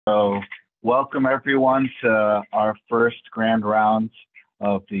So welcome everyone to our first grand rounds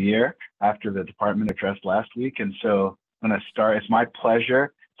of the year after the department addressed last week. And so I'm going to start. It's my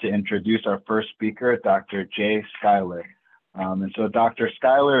pleasure to introduce our first speaker, Dr. Jay Skyler. And so Dr.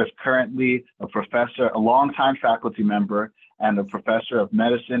 Skyler is currently a professor, a longtime faculty member, and a professor of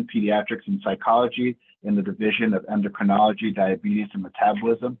medicine, pediatrics, and psychology in the Division of Endocrinology, Diabetes, and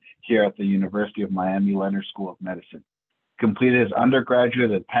Metabolism here at the University of Miami Leonard School of Medicine. Completed his undergraduate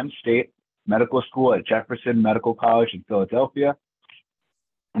at Penn State, medical school at Jefferson Medical College in Philadelphia,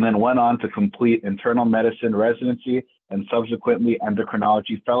 and then went on to complete internal medicine residency and subsequently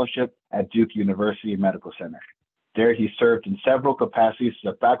endocrinology fellowship at Duke University Medical Center. There he served in several capacities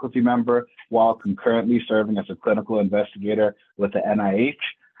as a faculty member while concurrently serving as a clinical investigator with the NIH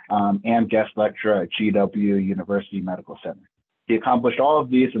and guest lecturer at GW University Medical Center. He accomplished all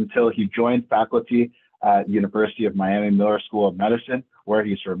of these until he joined faculty at University of Miami Miller School of Medicine, where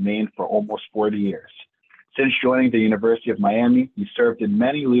he's remained for almost 40 years. Since joining the University of Miami, he served in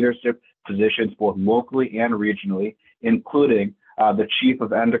many leadership positions both locally and regionally, including the Chief of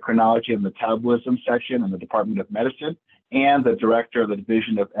Endocrinology and Metabolism section in the Department of Medicine and the Director of the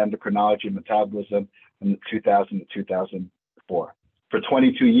Division of Endocrinology and Metabolism from 2000 to 2004. For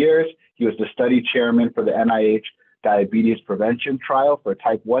 22 years, he was the study chairman for the NIH Diabetes Prevention Trial for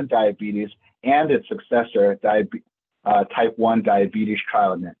Type 1 diabetes and its successor, Type 1 Diabetes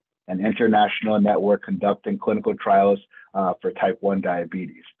TrialNet, an international network conducting clinical trials for Type 1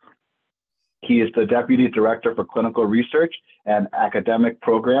 diabetes. He is the Deputy Director for Clinical Research and Academic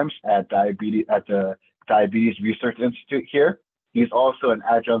Programs at the Diabetes Research Institute here. He's also an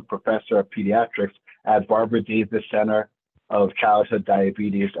adjunct professor of pediatrics at Barbara Davis Center of Childhood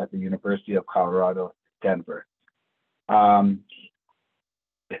Diabetes at the University of Colorado, Denver.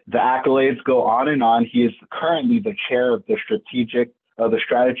 The accolades go on and on. He is currently the chair of the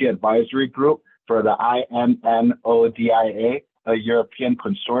Strategy Advisory Group for the INNODIA, a European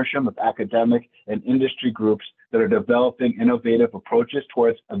consortium of academic and industry groups that are developing innovative approaches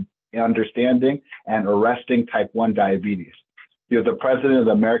towards understanding and arresting type 1 diabetes. He is the president of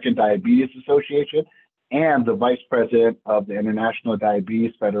the American Diabetes Association and the vice president of the International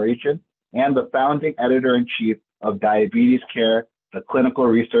Diabetes Federation and the founding editor-in-chief of Diabetes Care, the clinical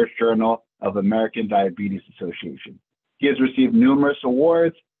research journal of American Diabetes Association. He has received numerous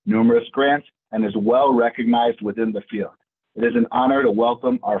awards, numerous grants, and is well recognized within the field. It is an honor to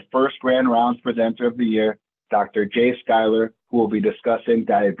welcome our first Grand Rounds presenter of the year, Dr. Jay Skyler, who will be discussing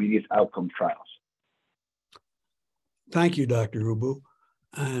diabetes outcome trials. Thank you, Dr. Ubu.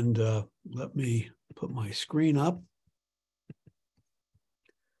 And let me put my screen up.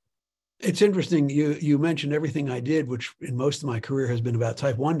 It's interesting, you mentioned everything I did, which in most of my career has been about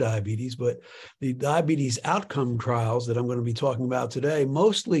type 1 diabetes, but the diabetes outcome trials that I'm going to be talking about today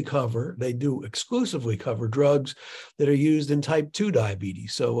mostly cover, they do exclusively cover drugs that are used in type 2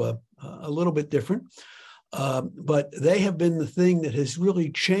 diabetes. So a little bit different, but they have been the thing that has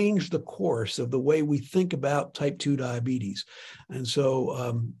really changed the course of the way we think about type 2 diabetes. And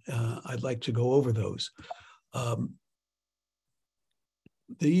so I'd like to go over those.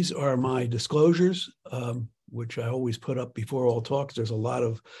 These are my disclosures, which I always put up before all talks. There's a lot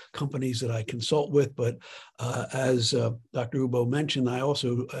of companies that I consult with, but as Dr. Ubo mentioned, I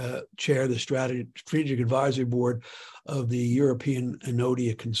also chair the Strategic Advisory Board of the European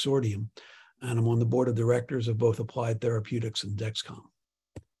Enodia Consortium, and I'm on the board of directors of both Applied Therapeutics and Dexcom.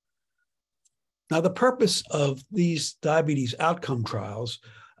 Now, the purpose of these diabetes outcome trials,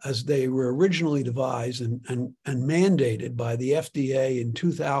 as they were originally devised and mandated by the FDA in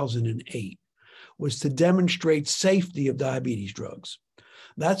 2008, was to demonstrate safety of diabetes drugs.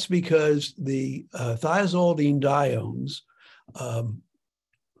 That's because the thiazolidinediones,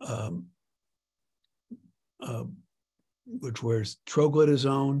 which was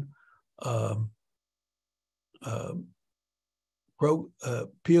troglodyzone,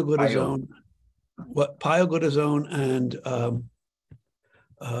 pioglitazone, and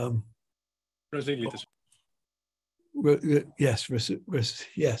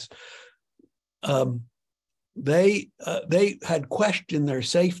yes. They had questioned their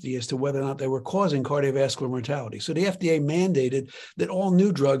safety as to whether or not they were causing cardiovascular mortality. So the FDA mandated that all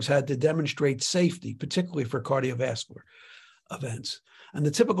new drugs had to demonstrate safety, particularly for cardiovascular events. And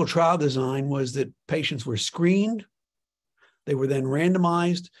the typical trial design was that patients were screened. They were then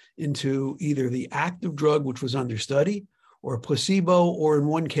randomized into either the active drug, which was under study, or a placebo, or in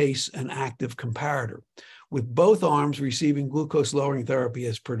one case, an active comparator, with both arms receiving glucose-lowering therapy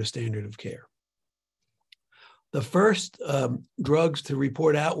as per the standard of care. The first drugs to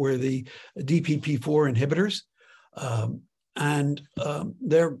report out were the DPP-4 inhibitors, and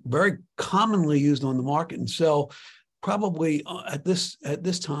they're very commonly used on the market and sell probably at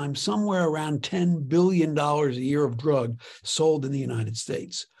this time somewhere around $10 billion a year of drug sold in the United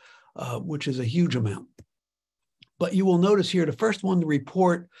States, which is a huge amount. But you will notice here, the first one to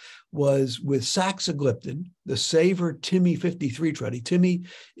report was with saxagliptin, the SAVOR-TIMI 53 study. TIMI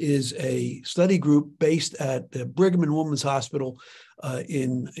is a study group based at the Brigham and Women's Hospital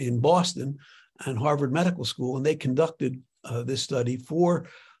in Boston and Harvard Medical School, and they conducted this study for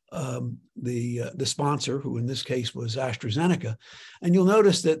the sponsor, who in this case was AstraZeneca. And you'll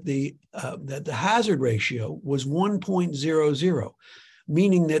notice that the hazard ratio was 1.00.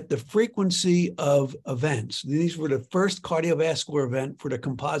 Meaning that the frequency of events, these were the first cardiovascular event for the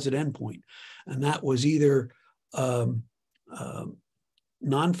composite endpoint, and that was either non-fatal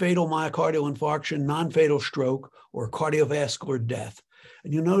myocardial infarction, non-fatal stroke, or cardiovascular death.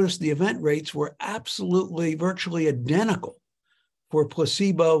 And you'll notice the event rates were absolutely, virtually identical for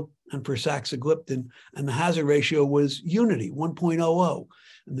placebo and for saxagliptin, and the hazard ratio was unity, 1.00,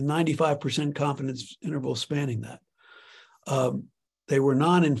 and the 95% confidence interval spanning that. They were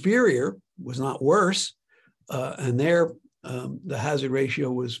non-inferior, was not worse, and there the hazard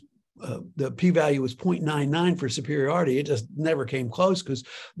ratio was, the p-value was 0.99 for superiority. It just never came close because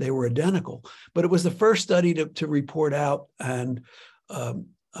they were identical. But it was the first study to report out and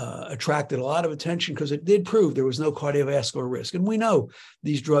attracted a lot of attention because it did prove there was no cardiovascular risk. And we know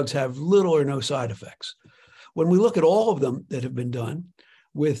these drugs have little or no side effects. When we look at all of them that have been done,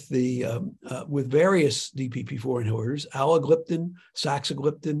 with various DPP-4 inhibitors, alogliptin,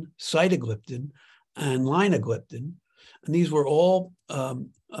 saxagliptin, sitagliptin, and linagliptin, and these were all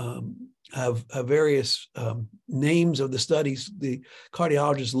have various names of the studies. The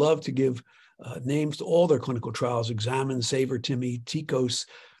cardiologists love to give names to all their clinical trials: Examine, SAVOR-TIMI, TICOS,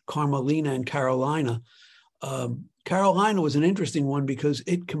 Carmelina, and Carolina. Carolina was an interesting one because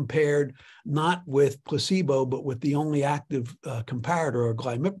it compared not with placebo, but with the only active comparator, or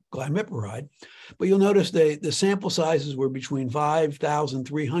glimepiride. But you'll notice the sample sizes were between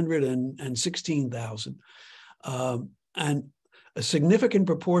 5,300 and 16,000. And a significant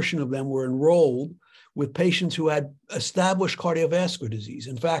proportion of them were enrolled with patients who had established cardiovascular disease.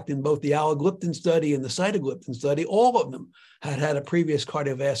 In fact, in both the alogliptin study and the sitagliptin study, all of them had a previous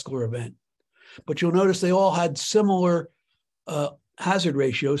cardiovascular event. But you'll notice they all had similar hazard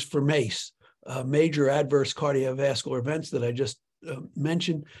ratios for MACE, major adverse cardiovascular events that I just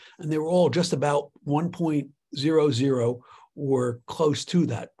mentioned, and they were all just about 1.00 or close to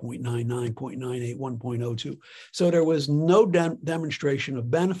that, 0.99, 0.98, 1.02. So there was no demonstration of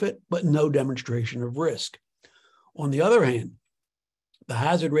benefit, but no demonstration of risk. On the other hand, the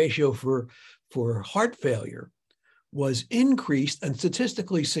hazard ratio for heart failure was increased and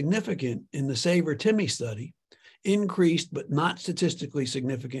statistically significant in the SAVOR-TIMI study, increased but not statistically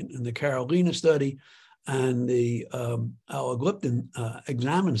significant in the Carolina study and the alogliptin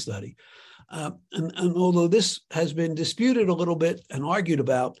Examine study. And although this has been disputed a little bit and argued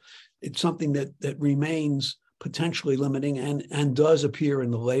about, it's something that remains potentially limiting and does appear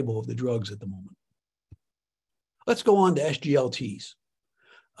in the label of the drugs at the moment. Let's go on to SGLTs.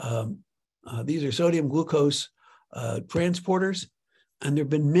 These are sodium glucose transporters, and there have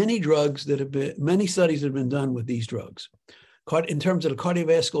been many studies that have been done with these drugs. In terms of the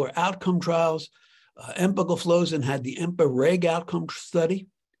cardiovascular outcome trials, empagliflozin had the EMPA-REG outcome study,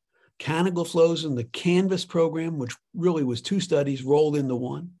 canagliflozin, the CANVAS program, which really was two studies rolled into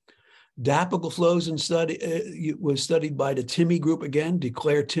one. Dapagliflozin study was studied by the TIMI group again,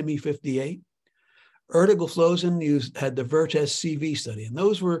 declared TIMI 58. Erdagliflozin had the VERTES-CV study, and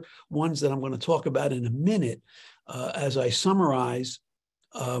those were ones that I'm going to talk about in a minute as I summarize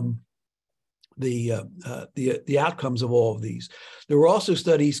the outcomes of all of these. There were also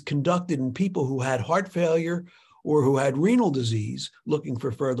studies conducted in people who had heart failure or who had renal disease, looking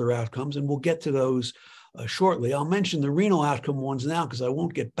for further outcomes, and we'll get to those shortly. I'll mention the renal outcome ones now because I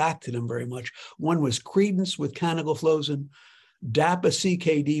won't get back to them very much. One was Credence with canagliflozin,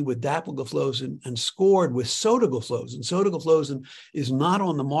 DAPA-CKD with dapagliflozin, and SCORED with sotagliflozin. Sotagliflozin is not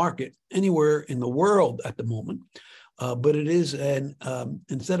on the market anywhere in the world at the moment, but it is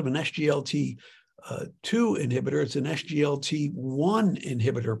instead of an SGLT2 inhibitor, it's an SGLT1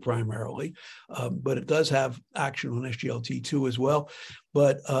 inhibitor primarily, but it does have action on SGLT2 as well.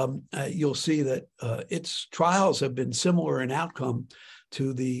 But you'll see that its trials have been similar in outcome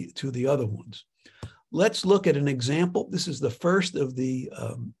to the other ones. Let's look at an example. This is the first of the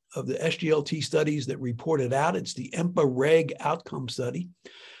SGLT studies that reported out. It's the EMPA-REG outcome study,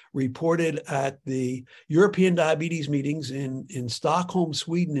 reported at the European Diabetes meetings in Stockholm,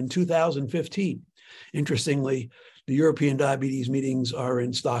 Sweden in 2015. Interestingly, The European diabetes meetings are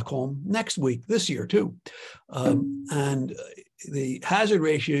in Stockholm next week, this year too. And the hazard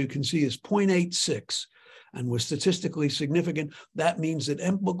ratio you can see is 0.86 and was statistically significant. That means that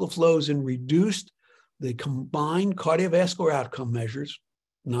empagliflozin reduced the combined cardiovascular outcome measures,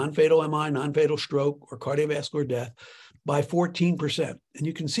 non-fatal MI, non-fatal stroke, or cardiovascular death, by 14%. And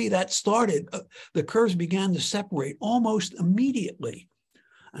you can see that started, the curves began to separate almost immediately.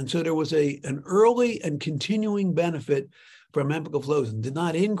 And so there was an early and continuing benefit from empagliflozin. Did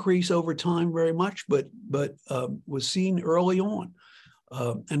not increase over time very much, but was seen early on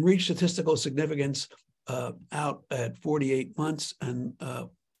and reached statistical significance out at 48 months and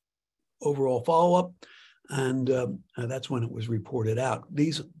overall follow-up. And that's when it was reported out.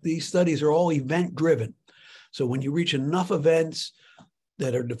 These studies are all event-driven. So when you reach enough events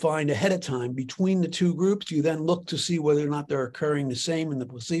that are defined ahead of time between the two groups, you then look to see whether or not they're occurring the same in the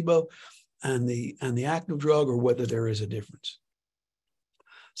placebo and the active drug, or whether there is a difference.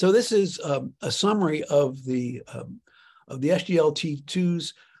 So this is a summary of the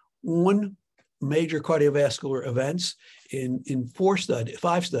SGLT2s on major cardiovascular events in 5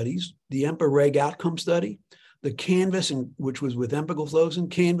 studies: the EMPA-REG outcome study, the CANVAS, which was with empagliflozin.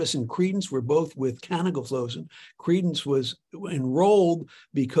 CANVAS and CREDENCE were both with canagliflozin. CREDENCE was enrolled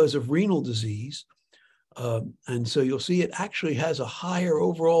because of renal disease. And so you'll see it actually has a higher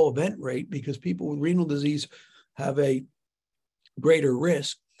overall event rate because people with renal disease have a greater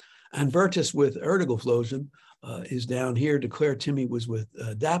risk. And VERTIS with erdagliflozin is down here. DECLARE-TIMI was with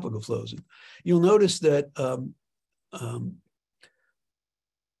dapagliflozin. You'll notice that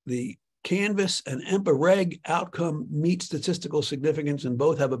the CANVAS and EMPA-REG outcome meet statistical significance, and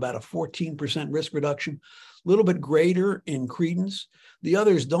both have about a 14% risk reduction, a little bit greater in CREDENCE. The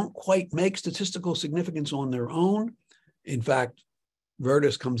others don't quite make statistical significance on their own. In fact,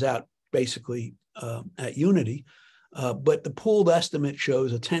 VERTIS comes out basically at unity, but the pooled estimate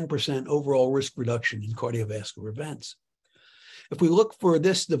shows a 10% overall risk reduction in cardiovascular events. If we look for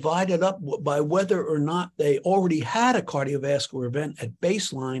this divided up by whether or not they already had a cardiovascular event at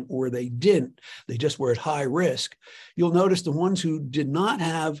baseline or they didn't, they just were at high risk, you'll notice the ones who did not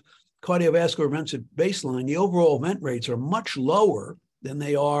have cardiovascular events at baseline, the overall event rates are much lower than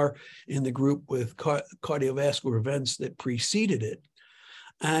they are in the group with cardiovascular events that preceded it.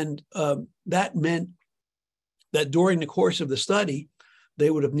 And that meant that during the course of the study, they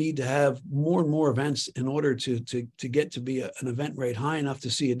would have need to have more and more events in order to get to be an event rate high enough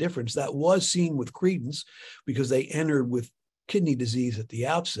to see a difference. That was seen with CREDENCE because they entered with kidney disease at the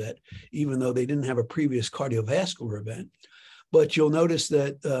outset, even though they didn't have a previous cardiovascular event. But you'll notice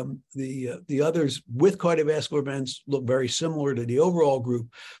that the others with cardiovascular events look very similar to the overall group,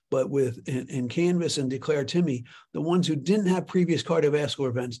 but in CANVAS and DECLARE-TIMI, the ones who didn't have previous cardiovascular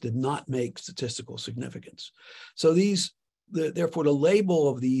events did not make statistical significance. So therefore, the label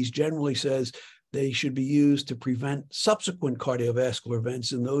of these generally says they should be used to prevent subsequent cardiovascular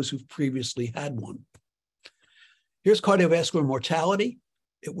events in those who've previously had one. Here's cardiovascular mortality.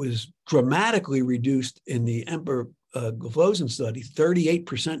 It was dramatically reduced in the empagliflozin study,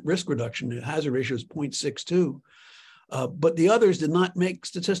 38% risk reduction. The hazard ratio is 0.62. But the others did not make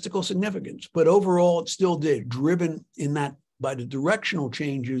statistical significance. But overall, it still did, driven in that by the directional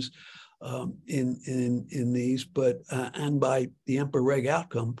changes in these, and by the EMPA-REG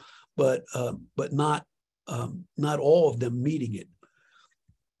outcome, but not all of them meeting it.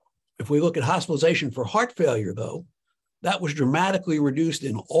 If we look at hospitalization for heart failure, though, that was dramatically reduced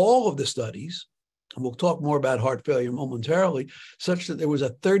in all of the studies, and we'll talk more about heart failure momentarily, such that there was a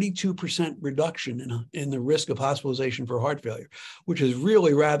 32% reduction in the risk of hospitalization for heart failure, which is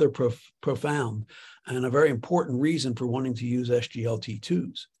really rather profound and a very important reason for wanting to use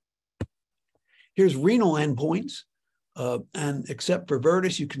SGLT2s. Here's renal endpoints, and except for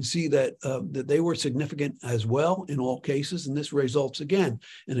VERTIS, you can see that they were significant as well in all cases, and this results again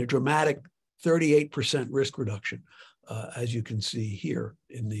in a dramatic 38% risk reduction, as you can see here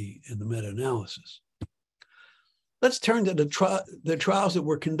in the meta-analysis. Let's turn to the trials that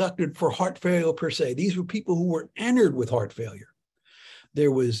were conducted for heart failure per se. These were people who were entered with heart failure.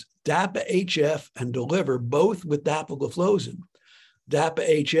 There was DAPA-HF and DELIVER, both with dapagliflozin.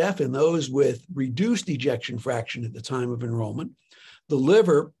 DAPA-HF in those with reduced ejection fraction at the time of enrollment.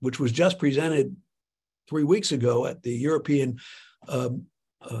 DELIVER, which was just presented 3 weeks ago at the European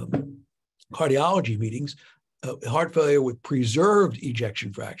cardiology meetings, heart failure with preserved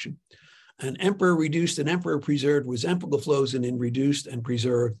ejection fraction. And EMPEROR reduced and EMPEROR preserved was empagliflozin in reduced and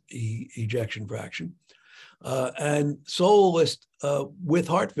preserved ejection fraction. And SOLOIST with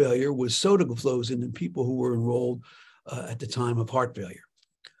heart failure was sotagliflozin in people who were enrolled at the time of heart failure.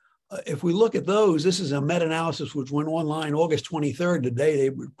 If we look at those, this is a meta-analysis which went online August 23rd, the day they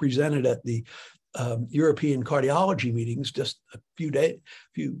were presented at the European cardiology meetings just a few days,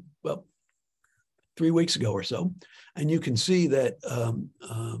 3 weeks ago or so. And you can see that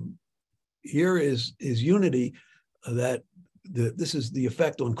here is unity that this is the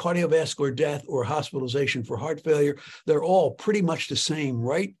effect on cardiovascular death or hospitalization for heart failure. They're all pretty much the same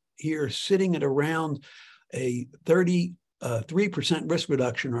right here, sitting at around a 33% risk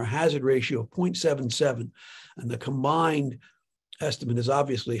reduction or a hazard ratio of 0.77. And the combined estimate is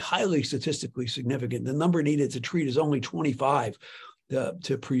obviously highly statistically significant. The number needed to treat is only 25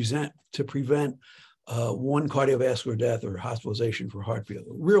 to prevent one cardiovascular death or hospitalization for heart failure.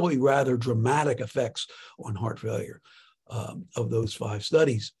 Really rather dramatic effects on heart failure of those 5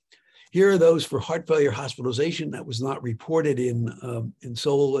 studies. Here are those for heart failure hospitalization that was not reported in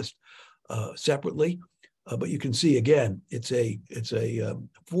Soloist separately. But you can see again, it's a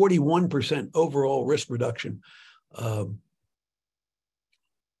 41% overall risk reduction. 31%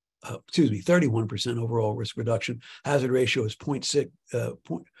 overall risk reduction. Hazard ratio is 0.6.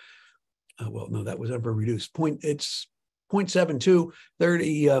 Well, no, that was ever reduced. It's 0.72.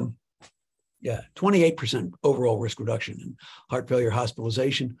 28% overall risk reduction in heart failure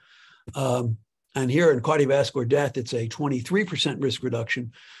hospitalization. And here in cardiovascular death, it's a 23% risk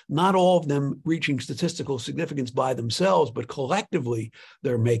reduction. Not all of them reaching statistical significance by themselves, but collectively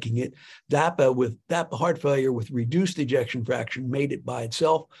they're making it. DAPA heart failure with reduced ejection fraction made it by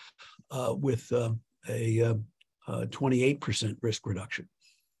itself with a 28% risk reduction.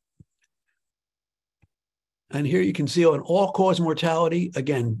 And here you can see on all-cause mortality,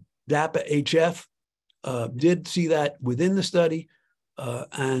 again, DAPA-HF did see that within the study.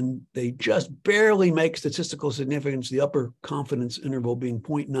 And they just barely make statistical significance, the upper confidence interval being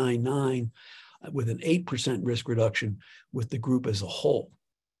 0.99 with an 8% risk reduction with the group as a whole.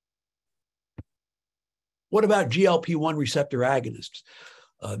 What about GLP-1 receptor agonists?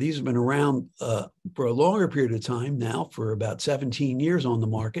 These have been around for a longer period of time now, for about 17 years on the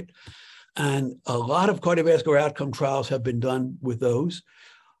market. And a lot of cardiovascular outcome trials have been done with those.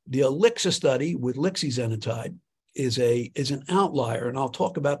 The ELIXA study with lixisenatide is an outlier, and I'll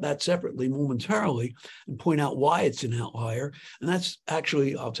talk about that separately momentarily and point out why it's an outlier. And that's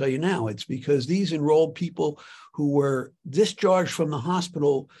actually, I'll tell you now, it's because these enrolled people who were discharged from the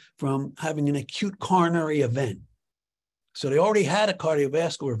hospital from having an acute coronary event. So they already had a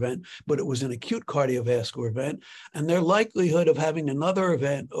cardiovascular event, but it was an acute cardiovascular event, and their likelihood of having another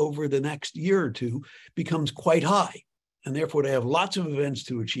event over the next year or two becomes quite high. And therefore, they have lots of events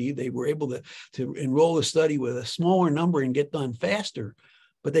to achieve. They were able to enroll a study with a smaller number and get done faster,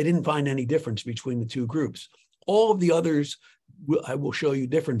 but they didn't find any difference between the two groups. All of the others, I will show you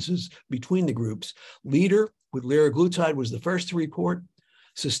differences between the groups. LEADER with liraglutide was the first to report.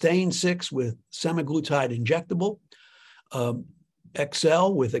 SUSTAIN 6 with semaglutide injectable.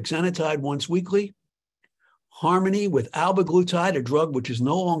 EXCEL with exenatide once weekly. HARMONY with albiglutide, a drug which is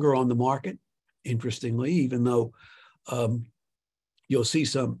no longer on the market, interestingly, even though you'll see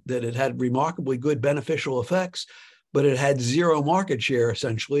that it had remarkably good beneficial effects, but it had zero market share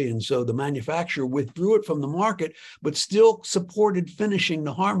essentially. And so the manufacturer withdrew it from the market, but still supported finishing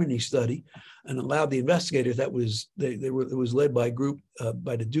the HARMONY study and allowed the investigators, it was led by a group,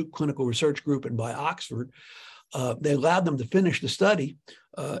 by the Duke Clinical Research Group and by Oxford. They allowed them to finish the study,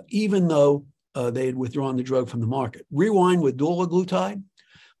 even though they had withdrawn the drug from the market. REWIND with dulaglutide,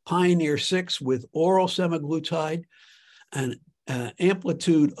 PIONEER 6 with oral semaglutide, and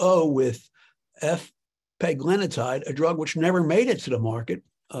Amplitude O with peglinetide, a drug which never made it to the market.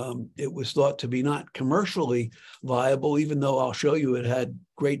 It was thought to be not commercially viable, even though I'll show you it had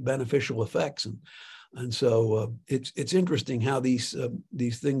great beneficial effects. And so it's interesting how these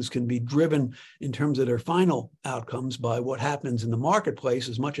things can be driven in terms of their final outcomes by what happens in the marketplace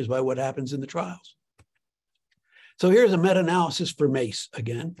as much as by what happens in the trials. So here's a meta-analysis for MACE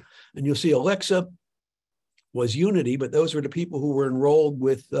again, and you'll see ELIXA was unity, but those were the people who were enrolled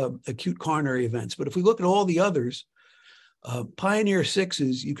with acute coronary events. But if we look at all the others, PIONEER 6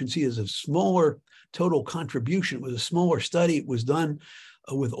 you can see, is a smaller total contribution. It was a smaller study. It was done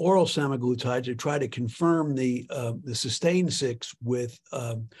with oral semaglutide to try to confirm the SUSTAIN 6 with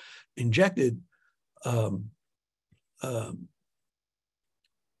injected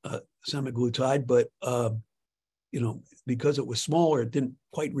semaglutide, but because it was smaller, it didn't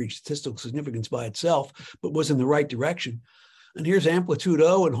quite reach statistical significance by itself, but was in the right direction. And here's Amplitude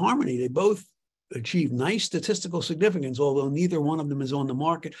O and HARMONY. They both achieved nice statistical significance, although neither one of them is on the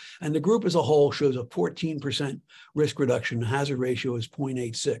market. And the group as a whole shows a 14% risk reduction. The hazard ratio is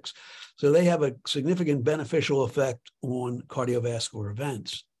 0.86. So they have a significant beneficial effect on cardiovascular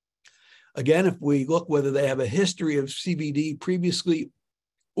events. Again, if we look whether they have a history of CVD previously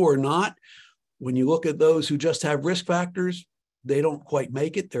or not, when you look at those who just have risk factors, they don't quite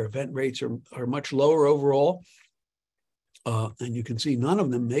make it. Their event rates are much lower overall. And you can see none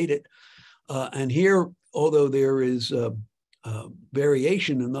of them made it. And here, although there is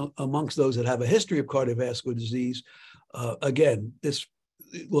variation amongst those that have a history of cardiovascular disease, again, this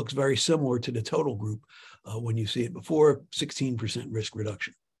looks very similar to the total group when you see it before, 16% risk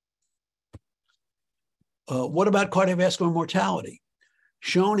reduction. What about cardiovascular mortality?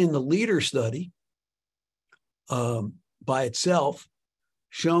 Shown in the LEADER study by itself,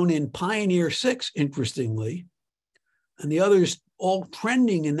 shown in PIONEER 6, interestingly, and the others all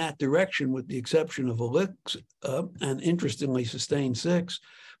trending in that direction with the exception of ELIX and interestingly SUSTAIN 6,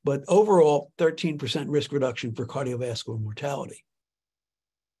 but overall 13% risk reduction for cardiovascular mortality.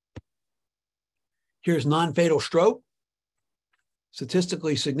 Here's non-fatal stroke,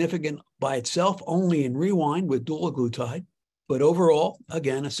 statistically significant by itself only in rewind with dulaglutide, but overall,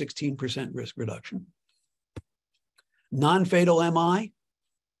 again, a 16% risk reduction. Non-fatal MI,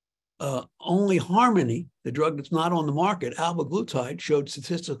 only Harmony, the drug that's not on the market, albiglutide, showed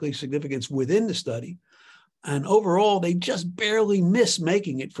statistically significance within the study. And overall, they just barely miss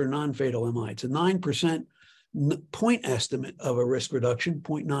making it for non-fatal MI. It's a 9% point estimate of a risk reduction,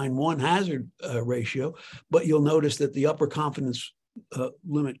 0.91 hazard ratio, but you'll notice that the upper confidence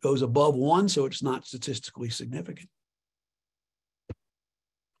limit goes above 1, so it's not statistically significant.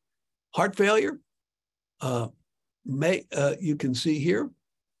 Heart failure, you can see here,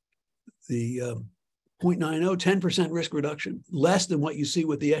 the 0.90, 10% risk reduction, less than what you see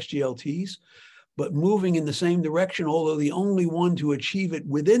with the SGLTs, but moving in the same direction, although the only one to achieve it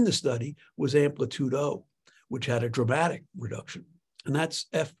within the study was Amplitude O, which had a dramatic reduction. And that's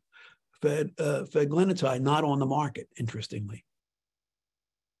feglinitide, not on the market, interestingly.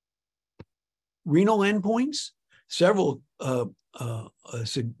 Renal endpoints, several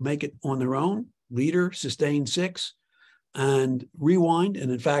make it on their own, LEADER, SUSTAIN 6, and Rewind. And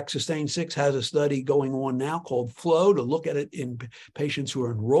in fact, SUSTAIN 6 has a study going on now called FLOW to look at it in patients who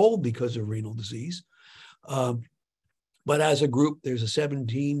are enrolled because of renal disease. But as a group, there's a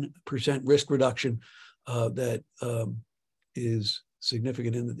 17% risk reduction that is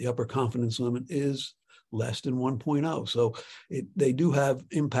significant in that the upper confidence limit is less than 1.0. So they do have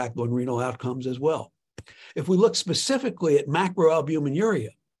impact on renal outcomes as well. If we look specifically at macroalbuminuria,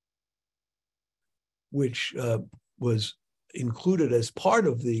 which was included as part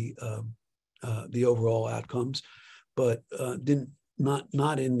of the overall outcomes, but not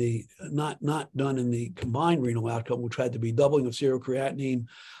done in the combined renal outcome, which had to be doubling of serocreatinine,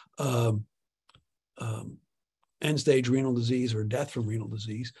 end-stage renal disease or death from renal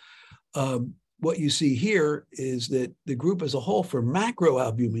disease. What you see here is that the group as a whole for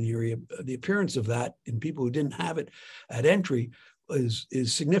macroalbuminuria, the appearance of that in people who didn't have it at entry is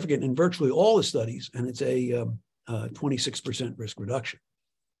significant in virtually all the studies, and it's a 26% risk reduction.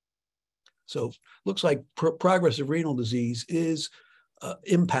 So looks like progress of renal disease is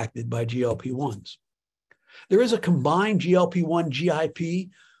impacted by GLP-1s. There is a combined GLP-1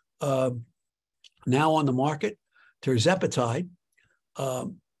 GIP now on the market, tirzepatide.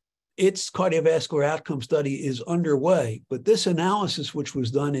 Its cardiovascular outcome study is underway, but this analysis, which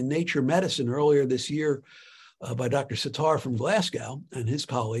was done in Nature Medicine earlier this year by Dr. Sitar from Glasgow and his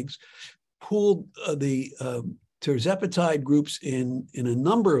colleagues, pooled the tirzepatide groups in a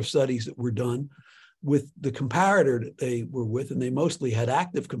number of studies that were done with the comparator that they were with, and they mostly had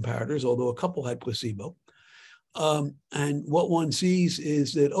active comparators, although a couple had placebo. And what one sees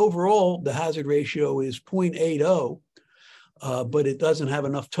is that overall, the hazard ratio is 0.80, but it doesn't have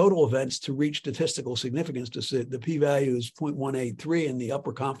enough total events to reach statistical significance. The p-value is 0.183, and the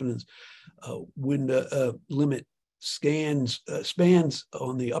upper confidence limit spans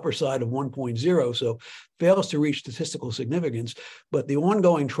on the upper side of 1.0, so fails to reach statistical significance. But the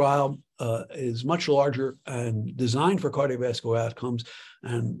ongoing trial is much larger and designed for cardiovascular outcomes,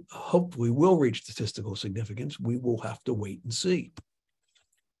 and hopefully will reach statistical significance. We will have to wait and see.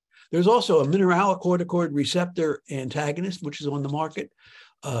 There's also a mineralocorticoid receptor antagonist, which is on the market,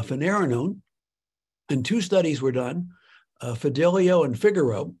 finerenone, and 2 studies were done, Fidelio and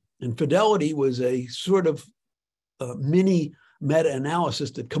Figaro. And Fidelity was a sort of mini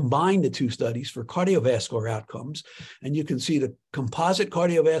meta-analysis that combined the 2 studies for cardiovascular outcomes. And you can see the composite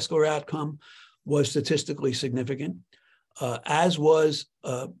cardiovascular outcome was statistically significant, as was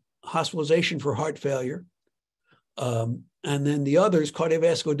hospitalization for heart failure. And then the others,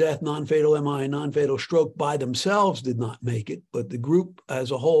 cardiovascular death, non-fatal MI, and non-fatal stroke by themselves did not make it, but the group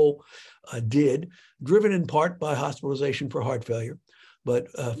as a whole did, driven in part by hospitalization for heart failure.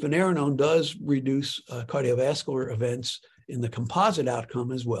 But finerenone does reduce cardiovascular events in the composite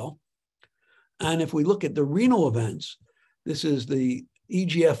outcome as well. And if we look at the renal events, this is the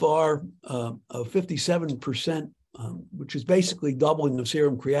eGFR of 57%, which is basically doubling of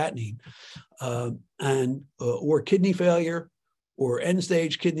serum creatinine, or kidney failure, or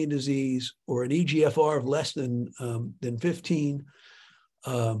end-stage kidney disease, or an eGFR of less than 15,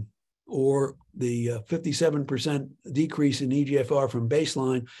 or the 57% decrease in eGFR from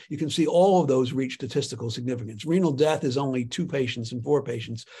baseline. You can see all of those reach statistical significance. Renal death is only 2 patients in 4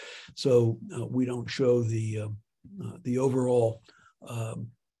 patients, so we don't show the overall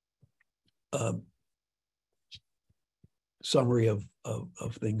summary of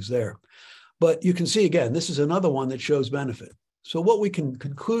things there. But you can see, again, this is another one that shows benefit. So what we can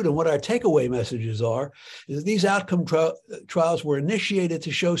conclude and what our takeaway messages are is that these outcome trials were initiated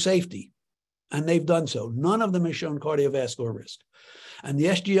to show safety, and they've done so. None of them has shown cardiovascular risk. And the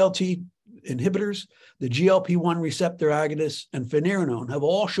SGLT inhibitors, the GLP-1 receptor agonists, and finerenone have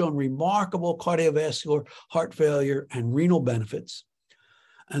all shown remarkable cardiovascular, heart failure, and renal benefits.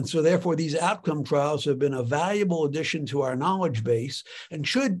 And so therefore, these outcome trials have been a valuable addition to our knowledge base and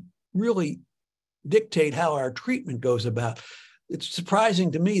should really dictate how our treatment goes about. It's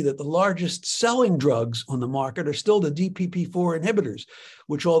surprising to me that the largest selling drugs on the market are still the DPP-4 inhibitors,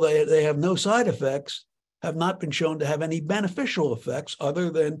 which, although they have no side effects, have not been shown to have any beneficial effects other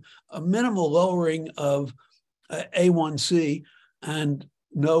than a minimal lowering of A1C and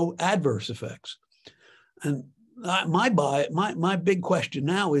no adverse effects. And my big question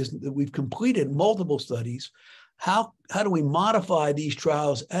now is that we've completed multiple studies. How do we modify these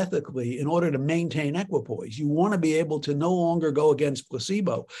trials ethically in order to maintain equipoise? You want to be able to no longer go against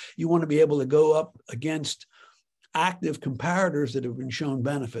placebo. You want to be able to go up against active comparators that have been shown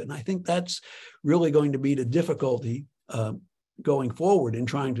benefit. And I think that's really going to be the difficulty going forward in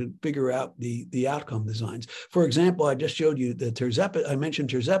trying to figure out the outcome designs. For example, I just showed you the I mentioned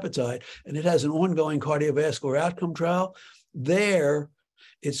tirzepatide, and it has an ongoing cardiovascular outcome trial. There,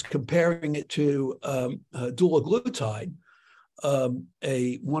 it's comparing it to dulaglutide,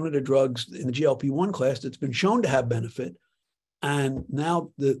 one of the drugs in the GLP-1 class that's been shown to have benefit. And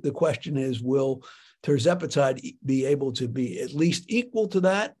now the question is, will tirzepatide be able to be at least equal to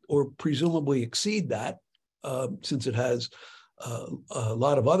that or presumably exceed that, since it has a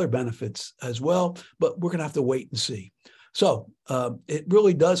lot of other benefits as well? But we're going to have to wait and see. So it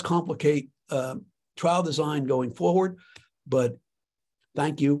really does complicate trial design going forward, but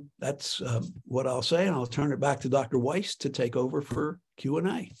thank you. That's what I'll say, and I'll turn it back to Dr. Weiss to take over for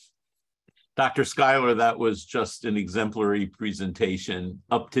Q&A. Dr. Skyler, that was just an exemplary presentation,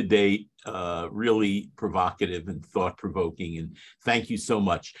 up to date, really provocative and thought-provoking, and thank you so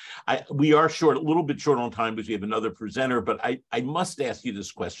much. We are a little bit short on time because we have another presenter, but I must ask you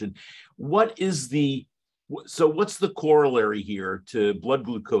this question. What's the corollary here to blood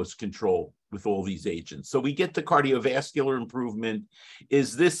glucose control with all these agents? So we get the cardiovascular improvement.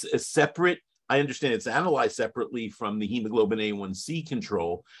 Is this a separate? I understand it's analyzed separately from the hemoglobin A1C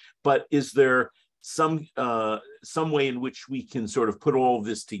control, but is there some way in which we can sort of put all of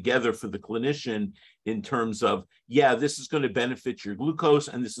this together for the clinician in terms of, yeah, this is going to benefit your glucose,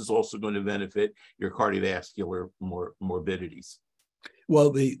 and this is also going to benefit your cardiovascular morbidities? Well,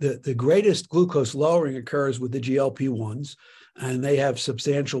 the greatest glucose lowering occurs with the GLP-1s, and they have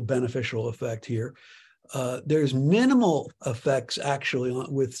substantial beneficial effect here. There's minimal effects actually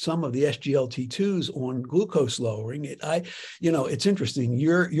with some of the SGLT2s on glucose lowering. It's interesting.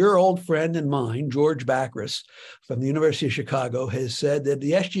 Your old friend and mine, George Bacris from the University of Chicago, has said that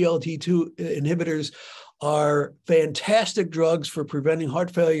the SGLT2 inhibitors are fantastic drugs for preventing heart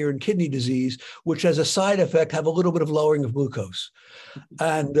failure and kidney disease, which as a side effect have a little bit of lowering of glucose.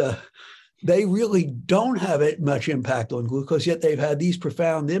 And they really don't have much impact on glucose, yet they've had these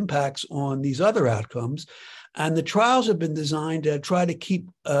profound impacts on these other outcomes. And the trials have been designed to try to keep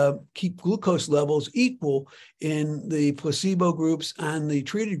glucose levels equal in the placebo groups and the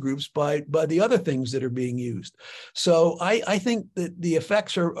treated groups by the other things that are being used. So I think that the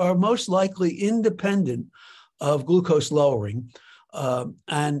effects are most likely independent of glucose lowering.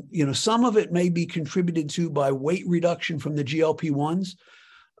 And some of it may be contributed to by weight reduction from the GLP-1s.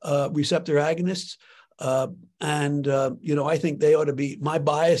 Receptor agonists. I think they ought to be, my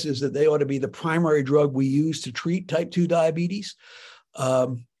bias is that they ought to be the primary drug we use to treat type 2 diabetes.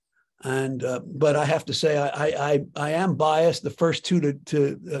 But I have to say, I am biased. The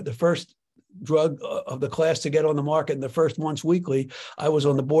first drug of the class to get on the market in the first once weekly. I was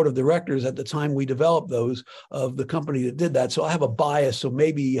on the board of directors at the time we developed those of the company that did that. So I have a bias. So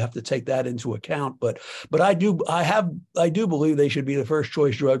maybe you have to take that into account. But I do believe they should be the first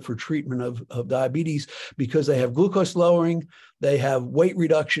choice drug for treatment of diabetes because they have glucose lowering, they have weight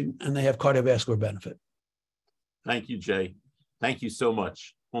reduction, and they have cardiovascular benefit. Thank you, Jay. Thank you so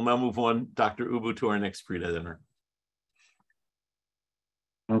much. We'll now move on, Dr. Ubu, to our next presenter.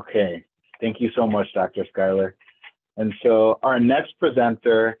 Okay. Thank you so much, Dr. Skyler. And so our next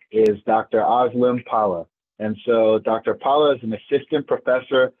presenter is Dr. Ozlem Pala. And so Dr. Pala is an assistant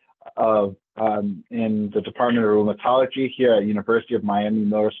professor of in the Department of Rheumatology here at University of Miami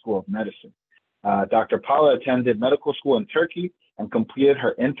Miller School of Medicine. Dr. Pala attended medical school in Turkey and completed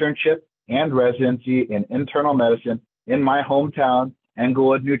her internship and residency in internal medicine in my hometown,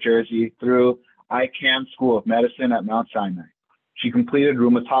 Englewood, New Jersey, through ICANN School of Medicine at Mount Sinai. She completed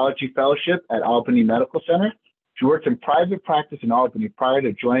rheumatology fellowship at Albany Medical Center. She worked in private practice in Albany prior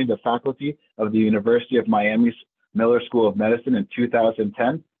to joining the faculty of the University of Miami's Miller School of Medicine in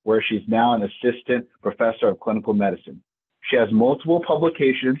 2010, where she's now an assistant professor of clinical medicine. She has multiple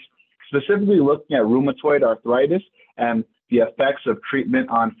publications, specifically looking at rheumatoid arthritis and the effects of treatment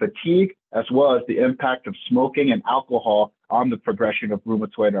on fatigue, as well as the impact of smoking and alcohol on the progression of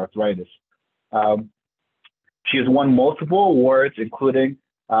rheumatoid arthritis. She has won multiple awards, including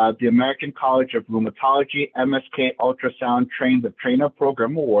the American College of Rheumatology MSK Ultrasound Train the Trainer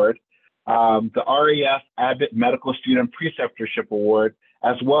Program Award, the RAF Abbott Medical Student Preceptorship Award,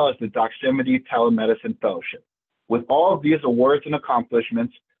 as well as the Doximity Telemedicine Fellowship. With all of these awards and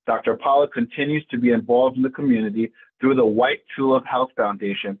accomplishments, Dr. Pala continues to be involved in the community through the White Tulip Health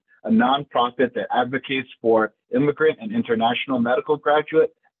Foundation, a nonprofit that advocates for immigrant and international medical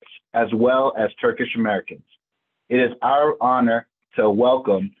graduates, as well as Turkish Americans. It is our honor to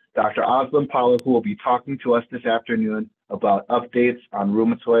welcome Dr. Ozlem Pala, who will be talking to us this afternoon about updates on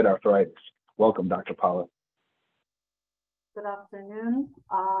rheumatoid arthritis. Welcome, Dr. Pala. Good afternoon,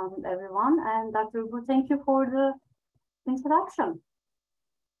 everyone. And Dr. Ubu, thank you for the introduction.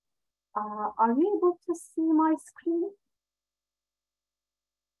 Are you able to see my screen?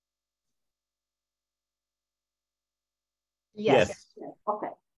 Yes. Okay.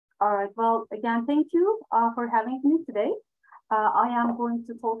 All right. Well, again, thank you for having me today. I am going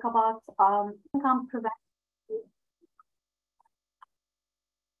to talk about income prevention.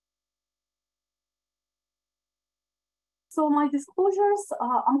 So my disclosures,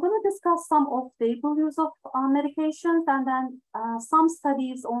 I'm going to discuss some off-label use of medications and then some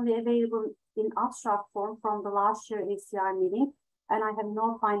studies only available in abstract form from the last year ACR meeting, and I have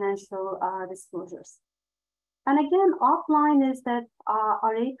no financial disclosures. And again, offline is that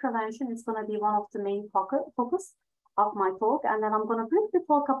RA prevention is going to be one of the main focus of my talk, and then I'm going to briefly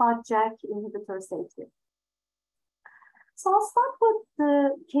talk about JAK inhibitor safety. So I'll start with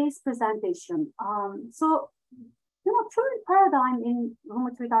the case presentation. Current paradigm in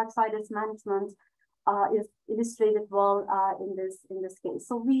rheumatoid arthritis management is illustrated well in this case.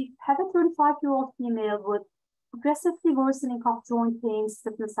 So we have a 35-year-old female with progressively worsening of joint pain,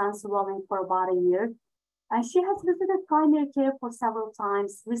 stiffness, and swelling for about a year. And she has visited primary care for several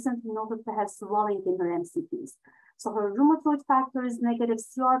times, recently noted to have swelling in her MCPs. So her rheumatoid factor is negative,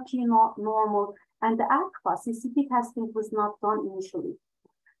 CRP not normal, and the ACPA CCP testing was not done initially.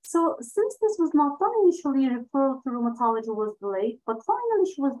 So since this was not done initially, referral to rheumatology was delayed, but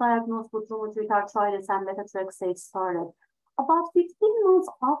finally she was diagnosed with rheumatoid arthritis and methotrexate started about 15 months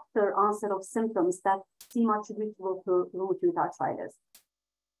after onset of symptoms that seem attributable to rheumatoid arthritis.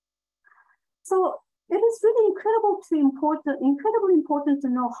 So it is really incredibly important to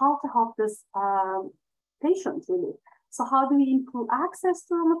know how to help this patient, really. So how do we improve access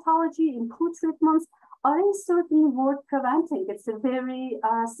to rheumatology, improve treatments? RA is certainly worth preventing. It's a very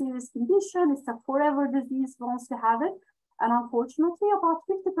serious condition. It's a forever disease once you have it. And unfortunately, about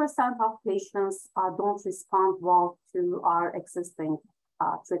 50% of patients don't respond well to our existing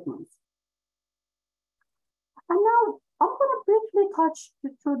treatments. And now I'm going to briefly touch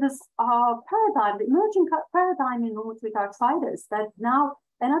to this paradigm, the emerging paradigm in rheumatoid arthritis, that now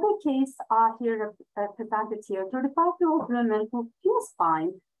another case here presented here, 35-year-old woman who feels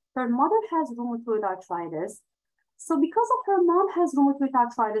fine. Her mother has rheumatoid arthritis. So because of her mom has rheumatoid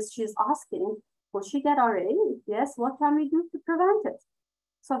arthritis, she's asking, will she get RA? If yes, what can we do to prevent it?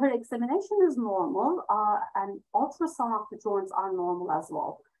 So her examination is normal and ultrasound of the joints are normal as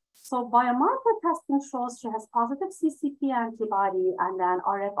well. So biomarker testing shows she has positive CCP antibody and then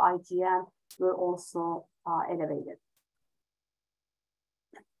RF IgM were also elevated.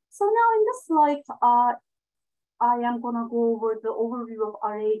 So now in this slide, I am going to go over the overview of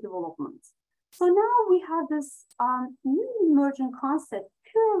RA development. So now we have this new emerging concept,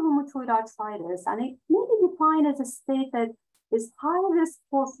 pure rheumatoid arthritis, and it may be defined as a state that is high risk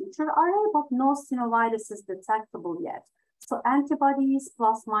for future RA, but no synovitis is detectable yet. So antibodies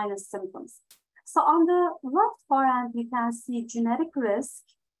plus minus symptoms. So on the left far end, you can see genetic risk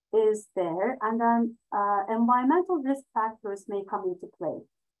is there, and then environmental risk factors may come into play.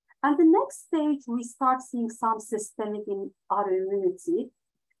 And the next stage, we start seeing some systemic autoimmunity.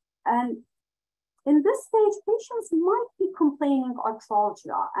 And in this stage, patients might be complaining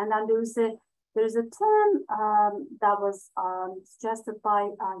arthralgia. And then there's a term that was suggested by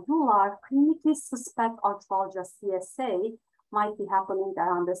Euler, clinically suspect arthralgia, CSA, might be happening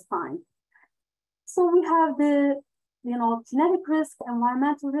around this time. So we have the genetic risk,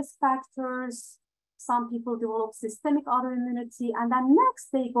 environmental risk factors. Some people develop systemic autoimmunity, and then next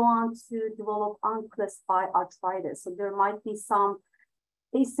they go on to develop unclassified arthritis. So there might be some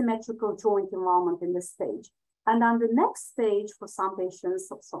asymmetrical joint involvement in this stage. And then the next stage for some patients,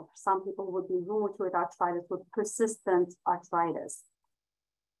 so for some people would be rheumatoid arthritis with persistent arthritis.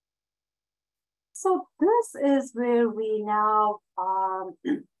 So this is where we now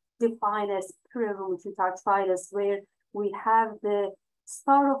define as pure rheumatoid arthritis, where we have the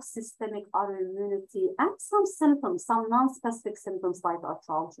start of systemic autoimmunity and some symptoms, some non-specific symptoms like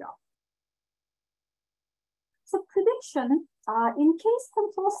arthralgia. So prediction in case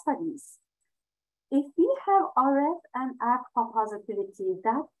control studies, if we have RF and ACPA positivity,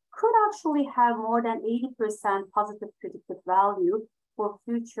 that could actually have more than 80% positive predictive value for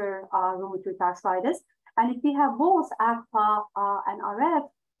future rheumatoid arthritis. And if we have both ACPA and RF,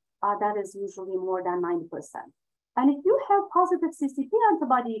 that is usually more than 90%. And if you have positive CCP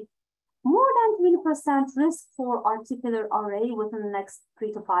antibody, more than 20% risk for articular RA within the next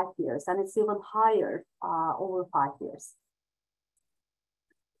 3 to 5 years, and it's even higher over 5 years.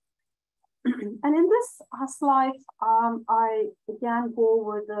 And in this slide, I again go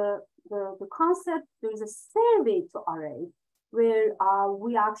over the concept. There's a stairway to RA, where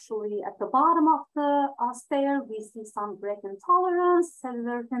we actually, at the bottom of the stair, we see some break intolerance,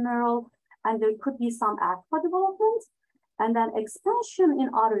 cellular femoral, and there could be some ACPA development. And then expansion in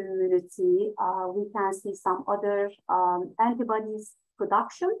autoimmunity, we can see some other antibodies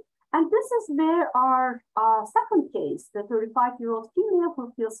production. And this is where our second case, the 35-year-old female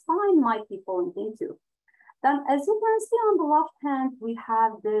who feels fine, might be falling into. Then, as you can see on the left hand, we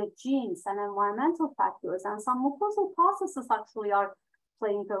have the genes and environmental factors, and some mucosal processes actually are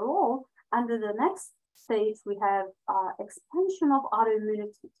playing a role. And in the next stage, we have expansion of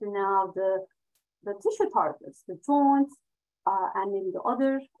autoimmunity to now the tissue targets, the joints, and maybe the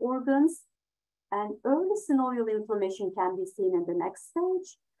other organs. And early synovial inflammation can be seen in the next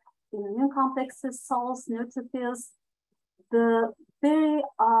stage. Immune complexes, cells, neutrophils. The very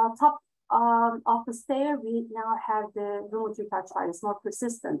top of the stair, we now have the rheumatoid arthritis, more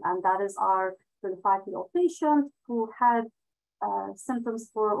persistent, and that is our 35-year-old patient who had symptoms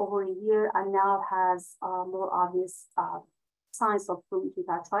for over a year and now has more obvious signs of rheumatoid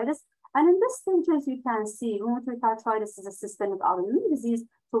arthritis. And in this stage, as you can see, rheumatoid arthritis is a systemic autoimmune disease,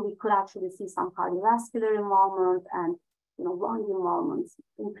 so we could actually see some cardiovascular involvement and lung involvement,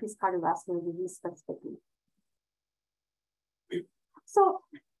 increased cardiovascular disease specifically. So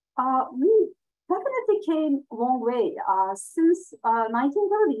we definitely came a long way. Since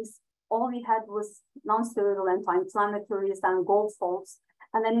 1930s, all we had was non-steroidal anti-inflammatories and gold salts.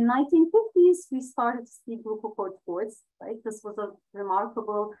 And then in 1950s, we started to see glucocorticoids, right? This was a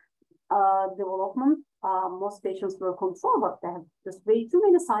remarkable development. Most patients were controlled, but they have just way too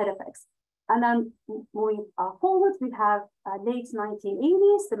many side effects. And then moving forward, we have late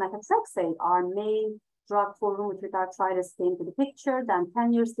 1980s, the methotrexate, our main drug for rheumatoid arthritis, came to the picture. Then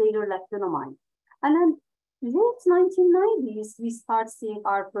 10 years later, leflunomide. And then late 1990s, we start seeing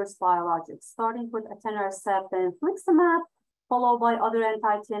our first biologics, starting with etanercept and infliximab, followed by other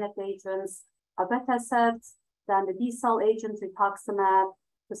anti-TNF agents, abatacept, then the B-cell agent rituximab,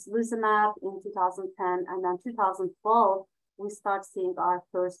 tocilizumab in 2010, and then 2012, we start seeing our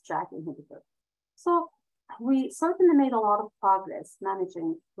first JAK inhibitor. So we certainly made a lot of progress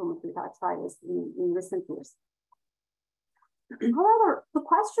managing rheumatoid arthritis in recent years. However, the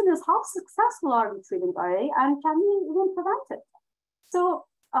question is, how successful are we treating RA, and can we even prevent it? So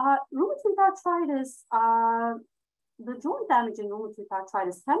rheumatoid arthritis, the joint damaging rheumatoid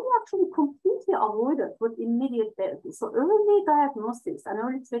arthritis can be actually completely avoided with immediate therapy. So early diagnosis and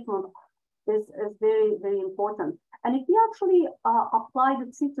early treatment is very, very important. And if we actually apply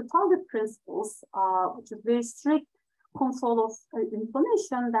the treat to target principles, which is very strict control of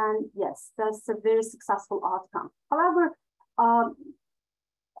inflammation, then yes, that's a very successful outcome. However,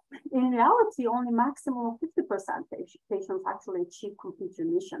 in reality, only maximum of 50% patients actually achieve complete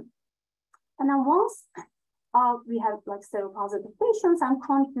remission. And then once we have like seropositive patients and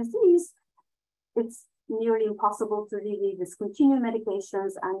chronic disease, it's nearly impossible to really discontinue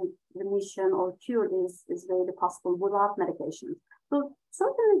medications, and remission or cure is really possible without medications. So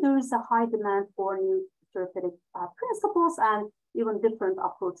certainly there is a high demand for new therapeutic principles and even different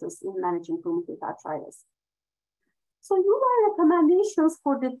approaches in managing rheumatoid arthritis. So UI recommendations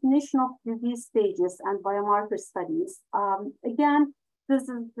for definition of disease stages and biomarker studies. Again, this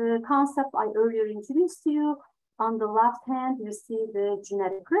is the concept I earlier introduced to you. On the left hand, you see the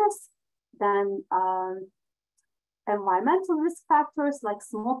genetic risk, then environmental risk factors like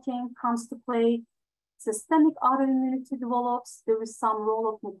smoking comes to play, systemic autoimmunity develops. There is some role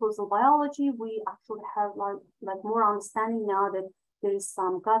of mucosal biology. We actually have like more understanding now that there is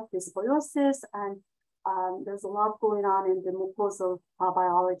some gut dysbiosis, and there's a lot going on in the mucosal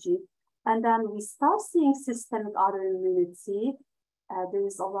biology. And then we start seeing systemic autoimmunity. There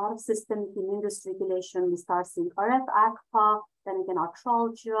is a lot of systemic immune dysregulation. We start seeing RF, ACPA, then again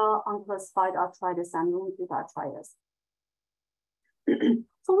arthralgia, unclassified arthritis, and rheumatoid arthritis.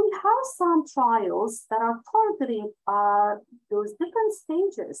 So we have some trials that are targeting those different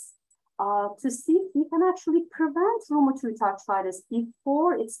stages to see if we can actually prevent rheumatoid arthritis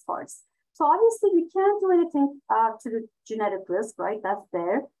before it starts. So obviously we can't do anything to the genetic risk, right? That's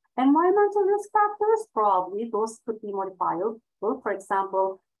there. Environmental risk factors, probably those could be modifiable. For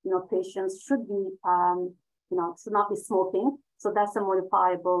example, patients should be, should not be smoking. So that's a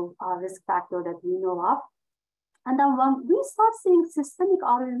modifiable risk factor that we know of. And then when we start seeing systemic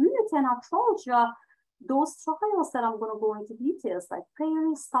autoimmunity and arthralgia, those trials that I'm going to go into details like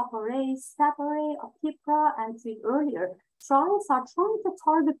PRAIRIE, STOP-RA, STAP-RA, APIPRA, and Treat Earlier, trials are trying to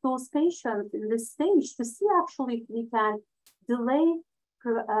target those patients in this stage to see actually if we can delay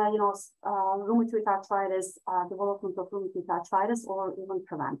rheumatoid arthritis, development of rheumatoid arthritis, or even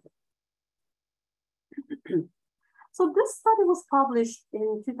prevent it. So this study was published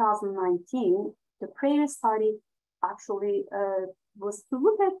in 2019. The PRAIRIE study actually was to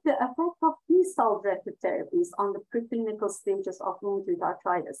look at the effect of B-cell directed therapies on the preclinical stages of rheumatoid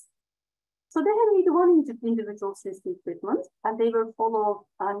arthritis. So they had 81 individuals receive treatment, and they were followed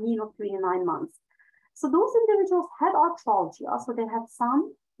a mean of 3 to 9 months. So those individuals had arthralgia, so they had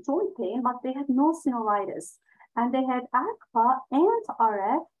some joint pain, but they had no synovitis. And they had ACPA and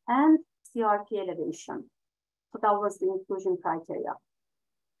RF and CRP elevation. So that was the inclusion criteria.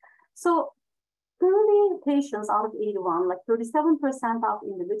 So 30 patients out of 81, like 37% of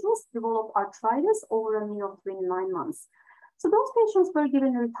individuals, developed arthritis over a mean of 3 to 9 months. So those patients were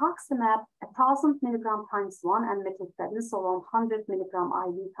given rituximab 1,000 milligram times 1 and methylprednisolone 100 milligram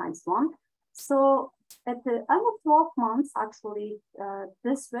IV times 1. So at the end of 12 months, actually,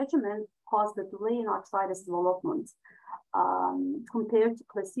 this regimen caused a delay in arthritis development compared to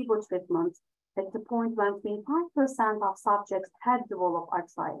placebo treatment at the point when 25% of subjects had developed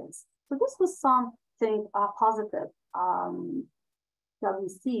arthritis. So this was something positive that we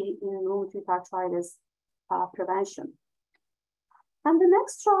see in rheumatoid arthritis prevention. And the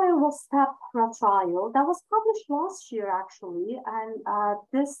next trial was STEP-RA trial that was published last year, actually. And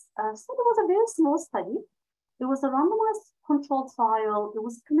this study was a very small study. It was a randomized controlled trial. It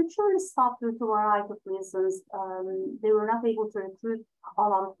was prematurely stopped due to a variety of reasons. They were not able to recruit a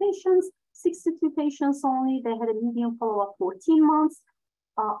lot of patients, 62 patients only. They had a median follow-up 14 months.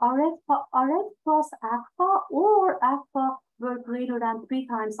 RF plus ACPA or ACPA were greater than 3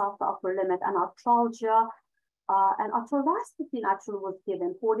 times of the upper limit, and arthralgia and atorvastatin actually was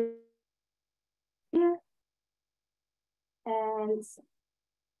given 40 years. And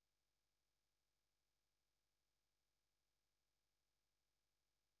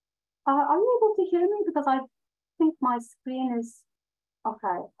are you able to hear me? Because I think my screen is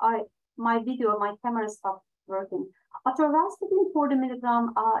okay. My video, my camera stopped working. Atorvastatin 40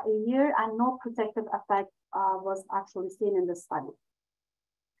 milligram a year, and no protective effect was actually seen in this study.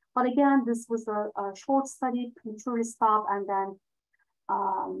 But again, this was a short study, prematurely stopped, and then,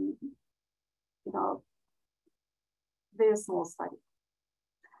 very small study.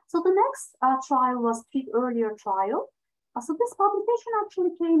 So the next trial was Treat Earlier trial. So this publication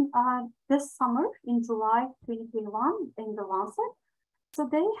actually came this summer in July 2021 in the Lancet. So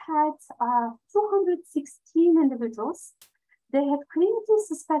they had 216 individuals. They had clinically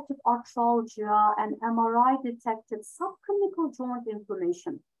suspected arthralgia and MRI detected subclinical joint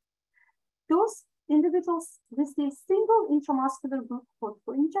inflammation. Those individuals received single intramuscular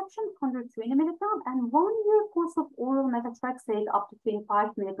glucocorticoid injection, 120 milligram, and 1 year course of oral methotrexate up to 25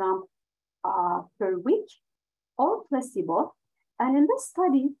 milligram per week, or placebo. And in this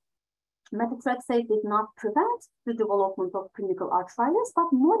study, methotrexate did not prevent the development of clinical arthritis, but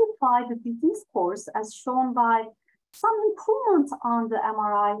modified the disease course as shown by some improvement on the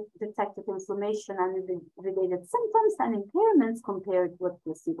MRI detected inflammation and related symptoms and impairments compared with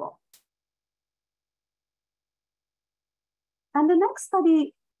placebo. And the next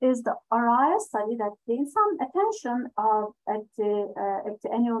study is the Arthritis study that gained some attention at the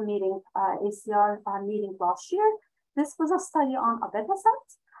annual meeting, ACR meeting last year. This was a study on abatacept.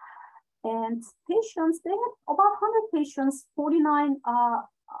 And patients, they had about 100 patients, 49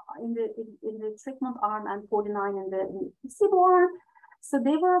 in the treatment arm and 49 in the placebo arm. So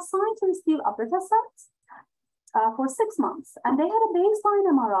they were assigned to receive abatacept for 6 months. And they had a baseline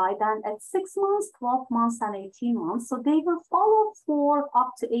MRI done at 6 months, 12 months, and 18 months. So they were followed for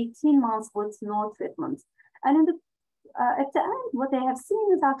up to 18 months with no treatment. And in the at the end, what they have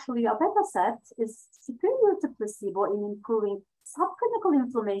seen is actually abatacept is superior to placebo in improving subclinical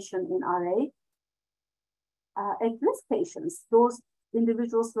inflammation in RA. At-risk patients, those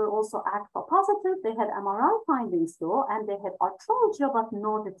individuals were also ACPA positive. They had MRI findings though, and they had arthralgia, but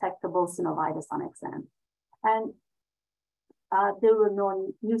no detectable synovitis on exam. And there were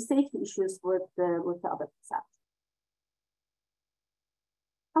no new safety issues with the abatacept.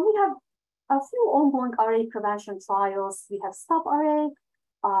 And we have a few ongoing RA prevention trials. We have STOP RA,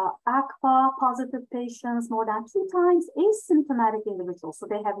 ACPA positive patients more than 2 times, asymptomatic individuals. So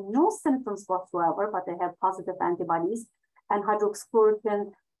they have no symptoms whatsoever, but they have positive antibodies, and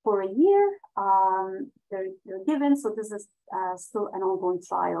hydroxychloroquine for a year, they're given. So this is still an ongoing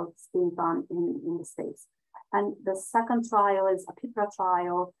trial that's being done in the States. And the second trial is a PIPRA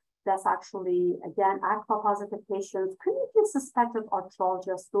trial. That's actually, again, ACPA positive patients, clinically suspected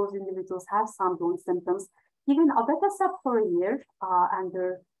arthralgia. Those individuals have some joint symptoms, given abatacept for a year, and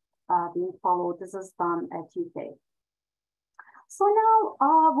they're being followed. This is done at UK. So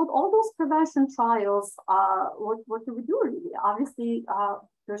now, with all those prevention trials, what do we do really? Obviously,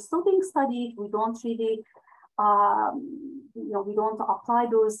 they're still being studied. We don't really, we don't apply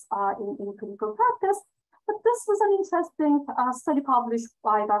those in clinical practice. But this was an interesting study published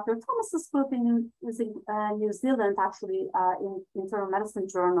by Dr. Thomas's group in New Zealand, actually, in Internal Medicine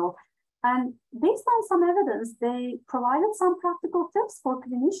Journal. And based on some evidence, they provided some practical tips for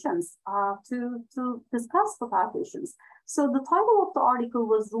clinicians to discuss with our patients. So the title of the article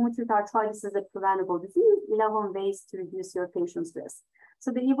was Rheumatoid Arthritis is a Preventable Disease, 11 Ways to Reduce Your Patient's Risk.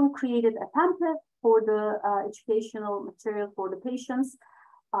 So they even created a template for the educational material for the patients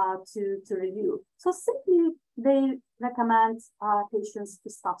to review. So simply, they recommend patients to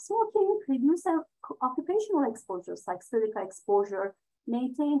stop smoking, reduce occupational exposures like silica exposure,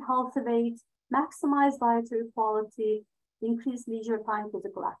 maintain healthy weight, maximize dietary quality, increase leisure time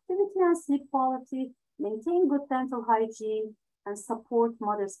physical activity and sleep quality, maintain good dental hygiene, and support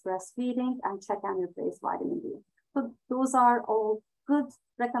mother's breastfeeding, and check and replace vitamin D. So those are all good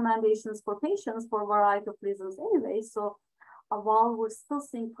recommendations for patients for a variety of reasons anyway. So while we're still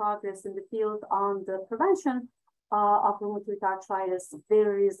seeing progress in the field on the prevention of rheumatoid arthritis,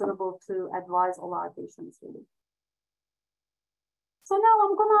 very reasonable to advise all our patients really. So now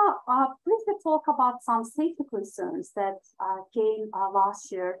I'm gonna briefly talk about some safety concerns that came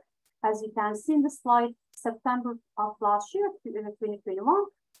last year. As you can see in the slide, September of last year, 2021,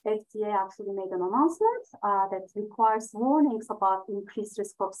 FDA actually made an announcement that requires warnings about increased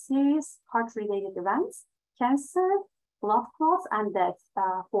risk of serious heart-related events, cancer, blood clots, and death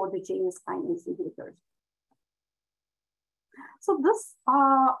for the Janus kinase inhibitors. So this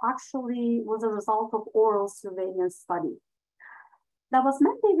actually was a result of oral surveillance study that was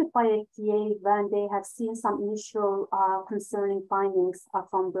mandated by FDA when they have seen some initial concerning findings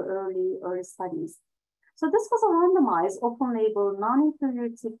from the early studies. So this was a randomized, open-label,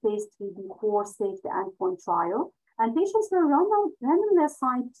 non-inferiority phase 3b core safety endpoint trial, and patients were randomly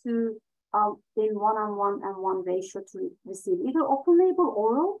assigned to in 1:1 and 1 ratio to receive either open-label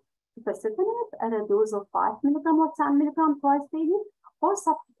oral tofacitinib at a dose of 5 milligram or 10 milligram twice daily, or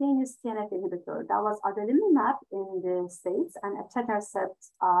subcutaneous TNF inhibitor. That was adalimumab in the States and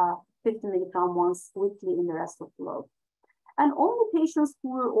etanercept 50 milligram once weekly in the rest of the world. And only patients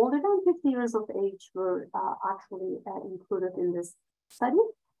who were older than 50 years of age were actually included in this study,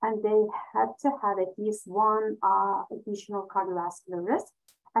 and they had to have at least one additional cardiovascular risk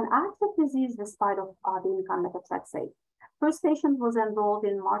and active disease despite of being on methotrexate. First patient was enrolled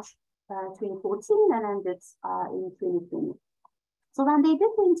in March 2014 and ended in 2020. So when they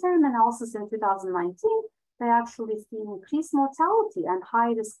did the interim analysis in 2019, they actually seen increased mortality and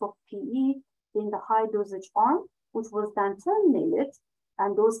high risk of PE in the high dosage arm, which was then terminated.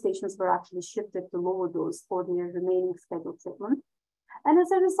 And those patients were actually shifted to lower dose for their remaining scheduled treatment. And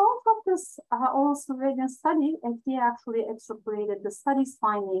as a result of this oral surveillance study, FDA actually extrapolated the study's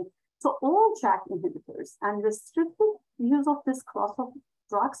finding to all JAK inhibitors and restricted use of this class of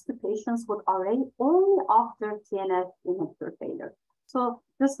drugs to patients with RA only after TNF inhibitor failure. So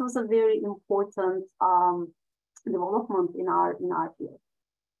this was a very important development in our field.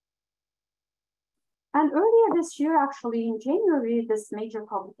 And earlier this year, actually in January, this major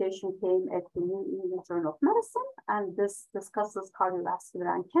publication came at the New England Journal of Medicine, and this discusses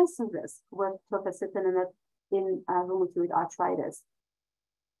cardiovascular and cancer risk with tofacitinib in rheumatoid arthritis.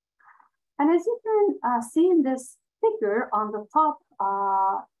 And as you can see in this figure on the top,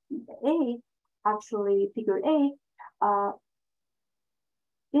 figure A,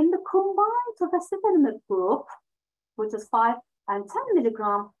 in the combined tofacitinib group, which is 5 and 10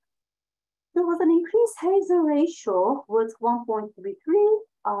 milligram, there was an increased hazard ratio with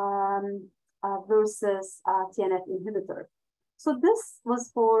 1.33 versus TNF inhibitor. So this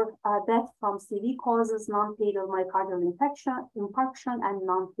was for death from CV causes, non-fatal myocardial infarction, and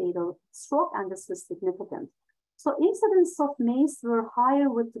non-fatal stroke, and this was significant. So incidence of MACE were higher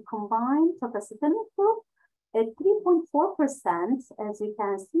with the combined tofacitinib group at 3.4%, as you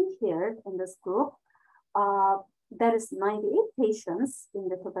can see here in this group. That is 98 patients in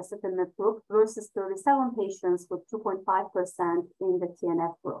the tofacitinib group versus 37 patients with 2.5% in the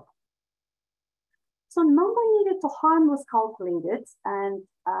TNF group. So number needed to harm was calculated, and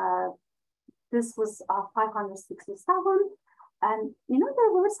this was 567. And in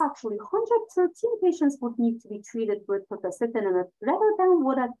other words, actually 113 patients would need to be treated with tofacitinib rather than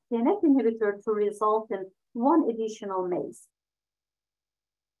with a TNF inhibitor to result in one additional MACE.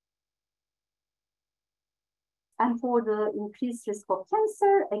 And for the increased risk of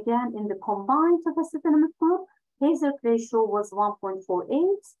cancer, again, in the combined tofacitinib group, hazard ratio was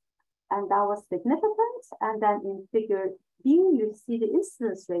 1.48, and that was significant. And then in figure B, you see the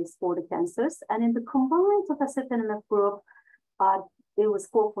incidence rates for the cancers. And in the combined tofacitinib group, it was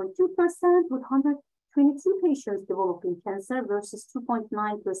 4.2% with 122 patients developing cancer versus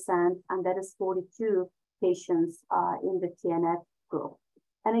 2.9%, and that is 42 patients in the TNF group.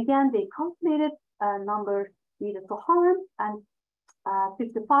 And again, they calculated number needed to harm, and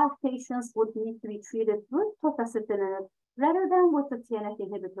 55 patients would need to be treated with tofacitinib rather than with the TNF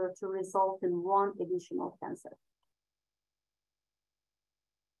inhibitor to result in one additional cancer.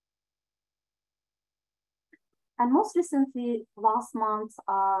 And most recently, last month,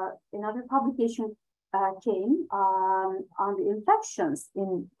 another publication came on the infections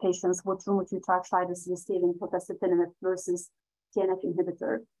in patients with rheumatoid arthritis receiving tofacitinib versus TNF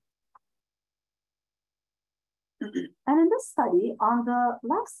inhibitor. And in this study, on the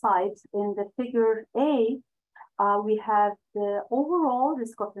left side in the figure A, we have the overall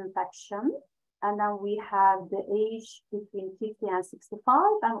risk of infection, and then we have the age between 50 and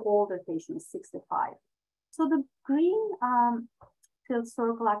 65, and older patients 65. So the green filled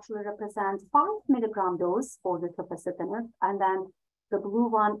circle actually represents 5 milligram dose for the tofacitinib, and then the blue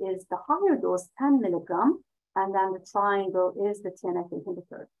one is the higher dose, 10 milligram, and then the triangle is the TNF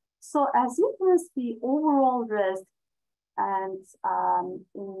inhibitor. So as you can see, overall risk and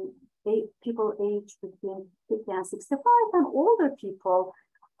in people aged between 50 and 65 and older people,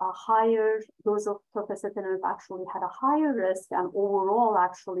 a higher dose of tofacitinib actually had a higher risk, and overall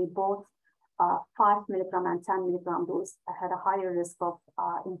actually both 5 milligram and 10 milligram dose had a higher risk of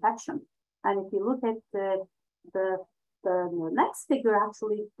infection. And if you look at the next figure,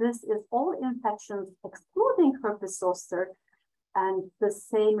 actually, this is all infections excluding herpes zoster, and the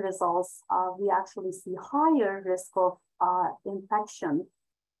same results, we actually see higher risk of infection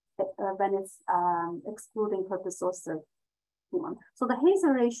when it's excluding herpes zoster. So the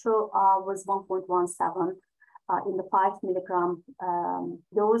hazard ratio was 1.17 in the 5 milligram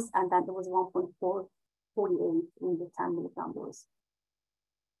dose, and then it was 1.448 in the 10 milligram dose.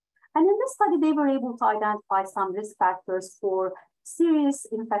 And in this study, they were able to identify some risk factors for serious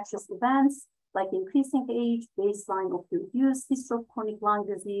infectious events, like increasing age, baseline opioid use, history of chronic lung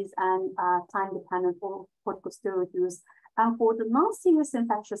disease, and time-dependent corticosteroid use. And for the non-serious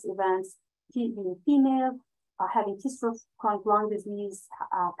infectious events, being female, having history of chronic lung disease,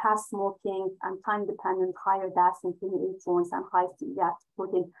 past smoking, and time-dependent higher DAS in kidney joints and high C-reactive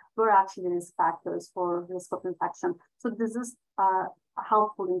protein were actually risk factors for risk of infection. So this is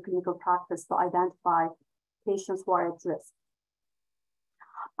helpful in clinical practice to identify patients who are at risk.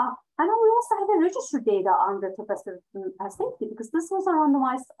 And we also have a registry data on the tofacitinib safety, because this was a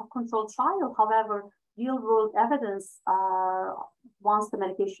randomized controlled trial. However, real-world evidence, once the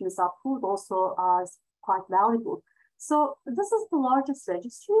medication is approved, also is quite valuable. So this is the largest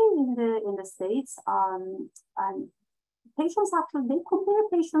registry in the States, and patients actually, they compare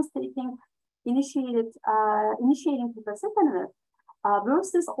patients initiating tofacitinib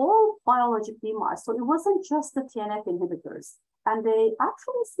versus all biologic DMARDs. So it wasn't just the TNF inhibitors. And they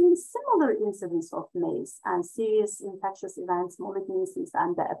actually see similar incidence of MACE and serious infectious events, malignancies,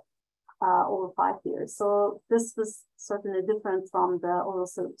 and death over 5 years. So this was certainly different from the oral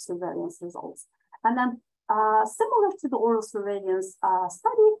surveillance results. And then similar to the oral surveillance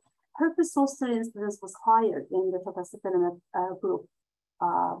study, herpes zoster incidence was higher in the tofacitinib group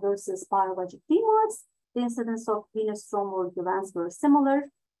versus biologic DMARDs. The incidence of venous thromboid events were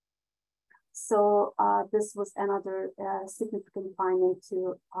similar. So this was another significant finding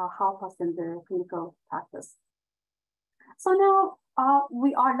to help us in the clinical practice. So now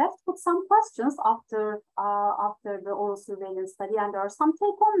we are left with some questions after the oral surveillance study, and there are some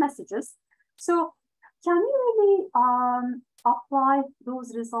take-home messages. So can we really apply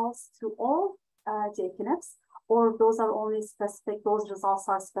those results to all JAK-inhibitors, or those are only specific, those results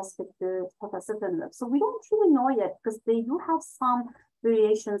are specific to tofacitinib? So we don't really know yet, because they do have some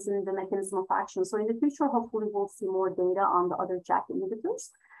variations in the mechanism of action. So in the future, hopefully we'll see more data on the other JAK inhibitors.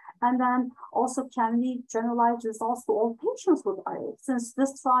 And then also, can we generalize results to all patients with RA? Since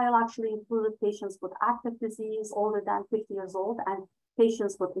this trial actually included patients with active disease older than 50 years old and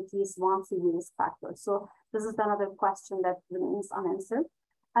patients with at least one severe risk factor. So this is another question that remains unanswered.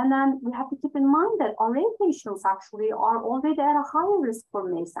 And then we have to keep in mind that RA patients actually are already at a higher risk for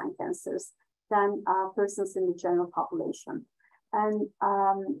MACE and cancers than persons in the general population. And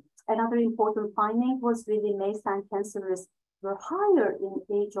another important finding was really MACE and cancer risk were higher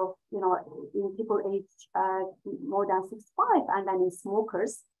in age of, in people aged more than 65 and then in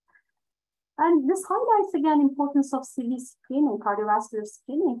smokers. And this highlights again importance of CV screening, cardiovascular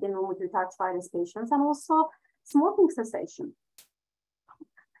screening in rheumatoid arthritis patients, and also smoking cessation.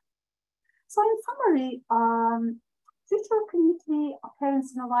 So in summary, future clinically apparent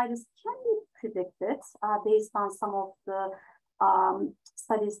synovitis can be predicted based on some of the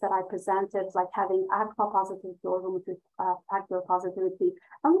studies that I presented, like having AGPA positivity or rheumatoid factor positivity.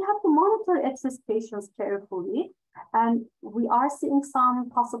 And we have to monitor at-risk patients carefully. And we are seeing some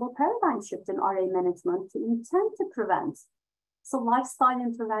possible paradigm shift in RA management to intend to prevent. So lifestyle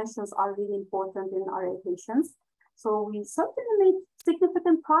interventions are really important in RA patients. So we certainly made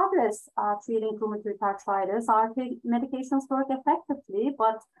significant progress treating rheumatoid arthritis. Our medications work effectively,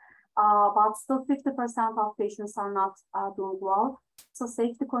 but still 50% of patients are not doing well. So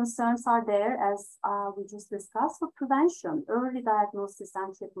safety concerns are there, as we just discussed. So prevention, early diagnosis,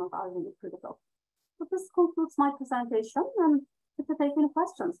 and treatment are really critical. So this concludes my presentation, and if you take any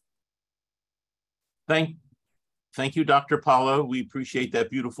questions. Thank you, Dr. Palla. We appreciate that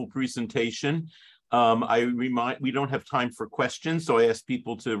beautiful presentation. We don't have time for questions, so I ask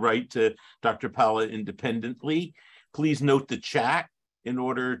people to write to Dr. Palla independently. Please note the chat in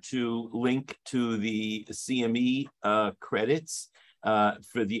order to link to the CME credits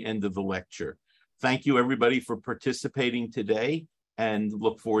for the end of the lecture. Thank you, everybody, for participating today, and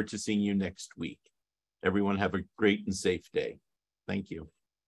look forward to seeing you next week. Everyone have a great and safe day. Thank you.